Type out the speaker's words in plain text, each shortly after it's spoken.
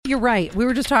you're right. We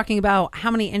were just talking about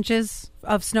how many inches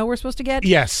of snow we're supposed to get.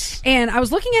 Yes. And I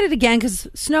was looking at it again because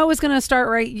snow is going to start,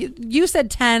 right? You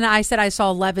said 10. I said I saw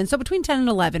 11. So between 10 and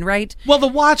 11, right? Well, the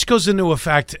watch goes into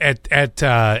effect at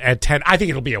 10. I think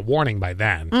it'll be a warning by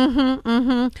then.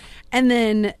 And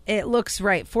then it looks,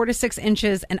 4 to 6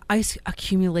 inches and ice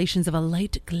accumulations of a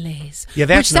light glaze. Yeah,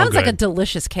 that's which sounds no like a good.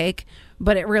 delicious cake,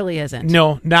 but it really isn't.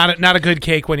 No, not a good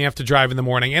cake when you have to drive in the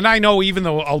morning. And I know even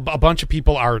though a bunch of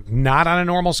people are not on a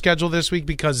normal schedule this week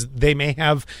because they may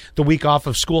have the week off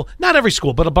of school. Not every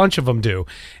school, but a bunch of them do.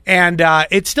 And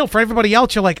it's still, for everybody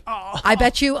else, you're like, oh. I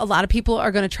bet you a lot of people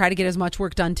are going to try to get as much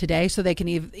work done today so they can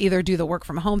either do the work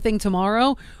from home thing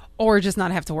tomorrow or just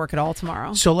not have to work at all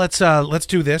tomorrow. So let's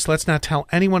do this. Let's not tell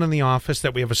anyone in the office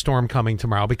that we have a storm coming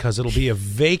tomorrow because it'll be a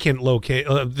vacant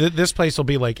location. This place will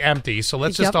be like empty. So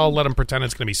let's just all let them pretend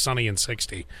it's going to be sunny and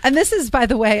 60. And this is, by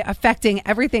the way, affecting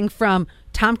everything from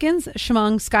Tompkins,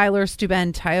 Chemung, Schuyler,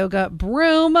 Steuben, Tioga,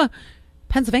 Broome,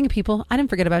 Pennsylvania people. I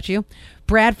didn't forget about you.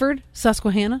 Bradford,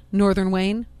 Susquehanna, Northern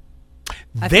Wayne.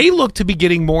 They look to be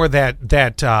getting more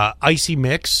that icy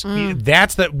mix.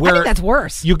 That's I think that's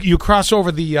worse. You cross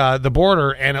over the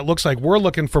border, and it looks like we're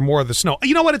looking for more of the snow.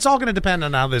 You know what? It's all going to depend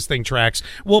on how this thing tracks.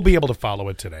 We'll be able to follow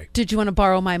it today. Did you want to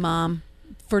borrow my mom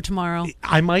for tomorrow?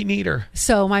 I might need her.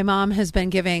 So my mom has been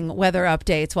giving weather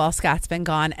updates while Scott's been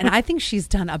gone, and I think she's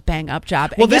done a bang-up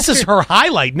job. Well, And this is her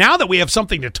highlight. Now that we have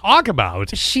something to talk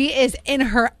about. She is in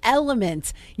her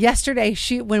element. Yesterday,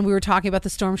 when we were talking about the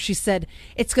storm, she said,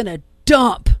 it's going to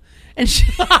dump. And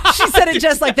she said it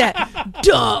just like that.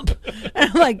 Dump.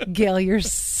 And I'm like, Gail, you're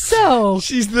so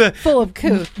She's the full of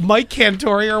coo. Mike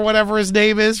Cantori or whatever his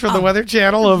name is from the Weather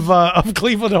Channel of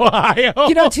Cleveland, Ohio.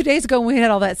 2 days ago when we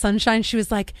had all that sunshine, she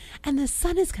was like, and the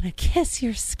sun is going to kiss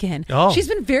your skin. Oh. She's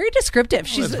been very descriptive.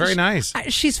 That's very nice. I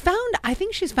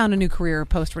think she's found a new career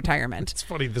post-retirement. It's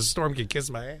funny. The storm can kiss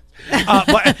my ass.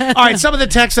 But, all right, some of the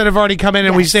texts that have already come in,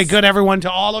 and we say good, everyone,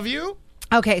 to all of you.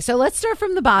 Okay, so let's start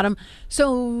from the bottom.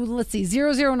 So let's see,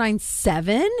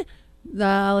 0097.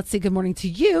 Let's see, good morning to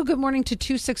you. Good morning to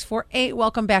 2648.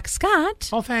 Welcome back, Scott.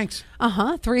 Oh, thanks.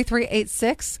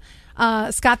 3386.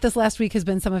 Scott, this last week has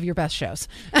been some of your best shows.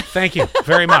 Thank you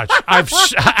very much.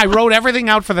 I wrote everything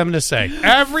out for them to say.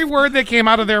 Every word that came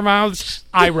out of their mouths,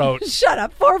 I wrote. Shut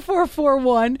up.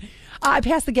 4441. I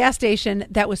passed the gas station.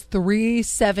 That was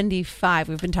 $3.75.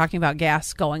 We've been talking about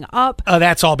gas going up.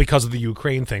 That's all because of the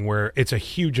Ukraine thing, where it's a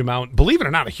huge amount. Believe it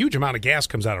or not, a huge amount of gas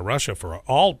comes out of Russia for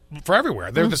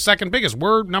everywhere. They're the second biggest.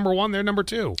 We're number one. They're number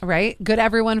two. Right. Good,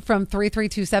 everyone, from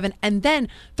 3327. And then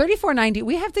 3490.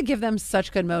 We have to give them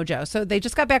such good mojo. So they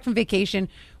just got back from vacation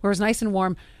where it was nice and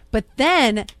warm. But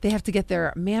then they have to get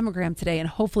their mammogram today and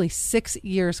hopefully 6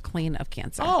 years clean of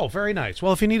cancer. Oh, very nice.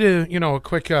 Well, if you need a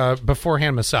quick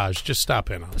beforehand massage, just stop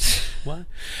in. What?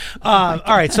 All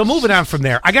right. So moving on from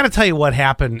there, I got to tell you what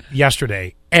happened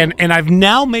yesterday, and I've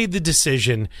now made the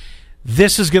decision.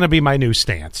 This is going to be my new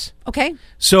stance. Okay.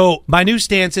 So my new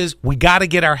stance is we got to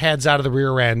get our heads out of the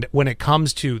rear end when it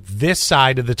comes to this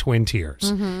side of the Twin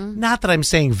Tiers. Not that I'm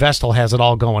saying Vestal has it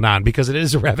all going on, because it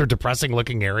is a rather depressing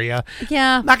looking area.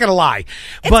 Yeah. Not going to lie.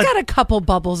 It's got a couple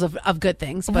bubbles of good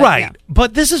things. But Right. Yeah.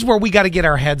 But this is where we got to get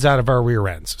our heads out of our rear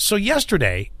ends. So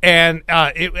yesterday, and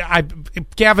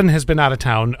Gavin has been out of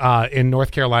town in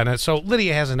North Carolina, so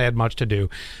Lydia hasn't had much to do.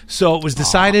 So it was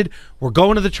decided we're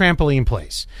going to the trampoline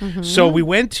place. So we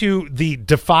went to the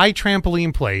Defy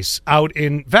trampoline place out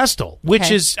in Vestal, which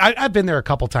is, I've been there a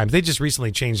couple times. They just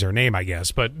recently changed their name, I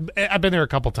guess, but I've been there a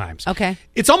couple times. Okay.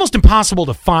 It's almost impossible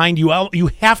to find. You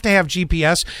have to have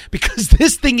GPS because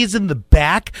this thing is in the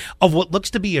back of what looks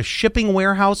to be a shipping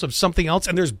warehouse of something else,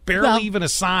 and there's barely even a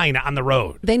sign on the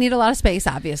road. They need a lot of space,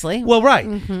 obviously. Well, right.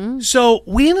 So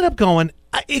we ended up going.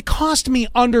 It cost me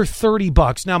under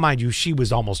 $30. Now, mind you, she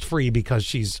was almost free because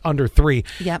she's under 3.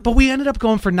 Yep. But we ended up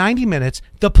going for 90 minutes.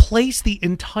 The place, the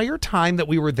entire time that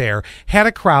we were there, had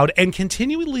a crowd and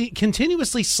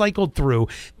continuously cycled through.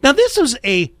 Now, this was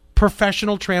a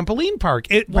professional trampoline park.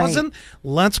 It wasn't,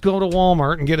 let's go to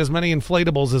Walmart and get as many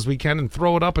inflatables as we can and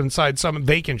throw it up inside some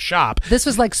vacant shop. This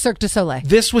was like Cirque du Soleil.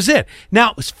 This was it.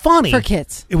 Now, it was funny. For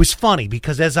kids. It was funny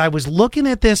because as I was looking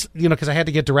at this, because I had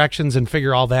to get directions and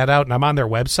figure all that out, and I'm on their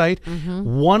website,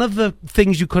 one of the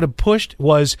things you could have pushed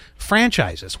was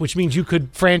franchises, which means you could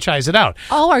franchise it out.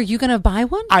 Oh, are you going to buy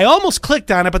one? I almost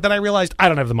clicked on it, but then I realized I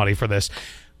don't have the money for this.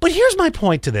 But here's my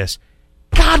point to this.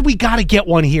 God, we got to get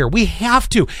one here. We have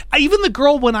to. Even the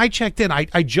girl, when I checked in,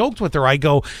 I joked with her. I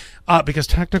go, because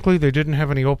technically they didn't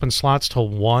have any open slots till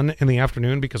 1 in the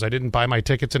afternoon because I didn't buy my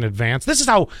tickets in advance. This is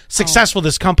how successful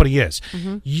this company is.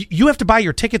 You have to buy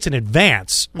your tickets in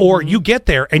advance or you get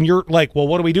there and you're like, well,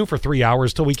 what do we do for 3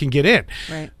 hours till we can get in?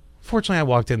 Right. fortunately, I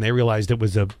walked in. They realized it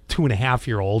was a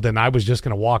 2.5-year-old, and I was just going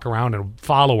to walk around and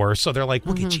follow her. So they're like,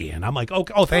 "We'll get you in." I'm like,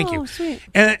 "Oh, thank you." Sweet.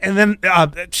 And then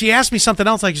she asked me something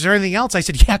else. Like, "Is there anything else?" I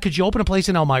said, "Yeah. Could you open a place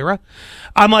in Elmira?"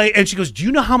 I'm like, and she goes, "Do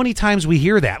you know how many times we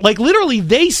hear that?" Like, literally,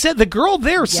 they said the girl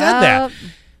there said that.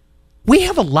 We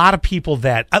have a lot of people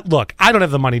that look. I don't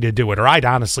have the money to do it, or I'd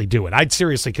honestly do it. I'd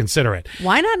seriously consider it.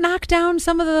 Why not knock down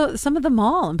some of the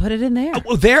mall and put it in there?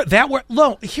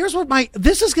 Here's what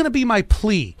this is going to be my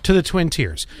plea to the Twin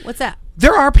Tiers. What's that?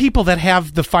 There are people that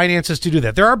have the finances to do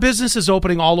that. There are businesses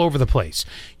opening all over the place.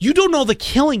 You don't know the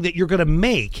killing that you're going to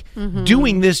make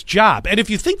doing this job. And if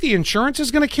you think the insurance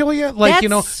is going to kill you,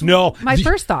 no. My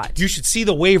first thought. You should see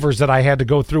the waivers that I had to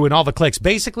go through and all the clicks.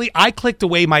 Basically, I clicked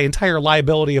away my entire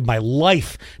liability of my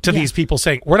life to these people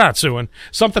saying, we're not suing.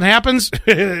 Something happens,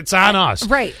 it's on us.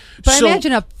 Right. But I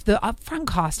imagine the upfront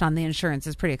cost on the insurance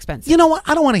is pretty expensive. You know what?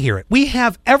 I don't want to hear it. We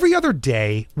have every other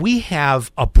day, we have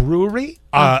a brewery,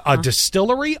 a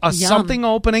distillery, something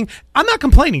opening. I'm not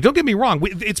complaining. Don't get me wrong.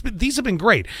 These have been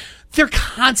great. They're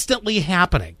constantly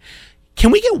happening.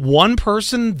 Can we get one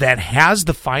person that has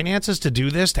the finances to do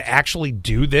this, to actually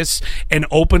do this and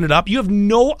open it up? You have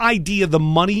no idea the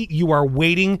money you are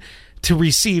waiting to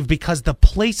receive because the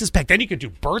place is packed. Then you could do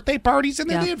birthday parties, and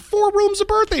then they had 4 rooms of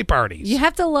birthday parties. You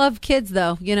have to love kids,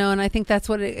 though, and I think that's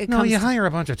what it comes to. No, you hire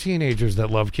a bunch of teenagers that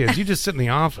love kids. You just sit in the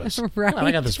office. Right. Well,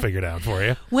 I got this figured out for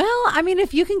you. Well, I mean,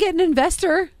 if you can get an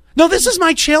investor. No, this is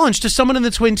my challenge to someone in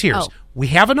the Twin Tiers. We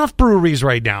have enough breweries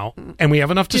right now, and we have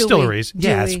enough distilleries.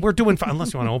 Yes, we're doing fine,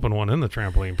 unless you want to open one in the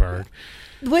trampoline park.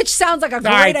 Which sounds like a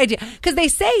great idea. Because they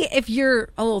say if you're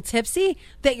a little tipsy,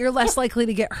 that you're less likely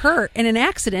to get hurt in an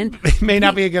accident. It may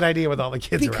not be a good idea with all the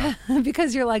kids around.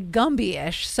 Because you're like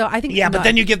Gumby-ish. So I think... Yeah, but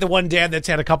then you get the one dad that's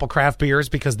had a couple craft beers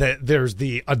because there's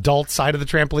the adult side of the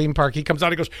trampoline park. He comes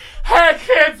out and goes, "Hey,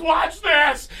 kids, watch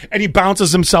this!" And he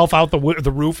bounces himself out the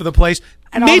roof of the place.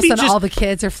 And all of a sudden, all the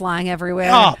kids are flying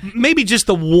everywhere. Maybe just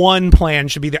the one plan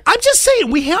should be there. I'm just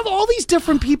saying, we have all these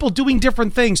different people doing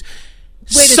different things.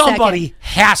 Somebody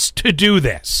has to do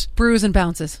this. Brews and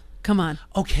bounces. Come on.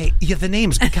 Okay. Yeah, the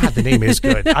name is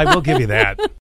good. I will give you that.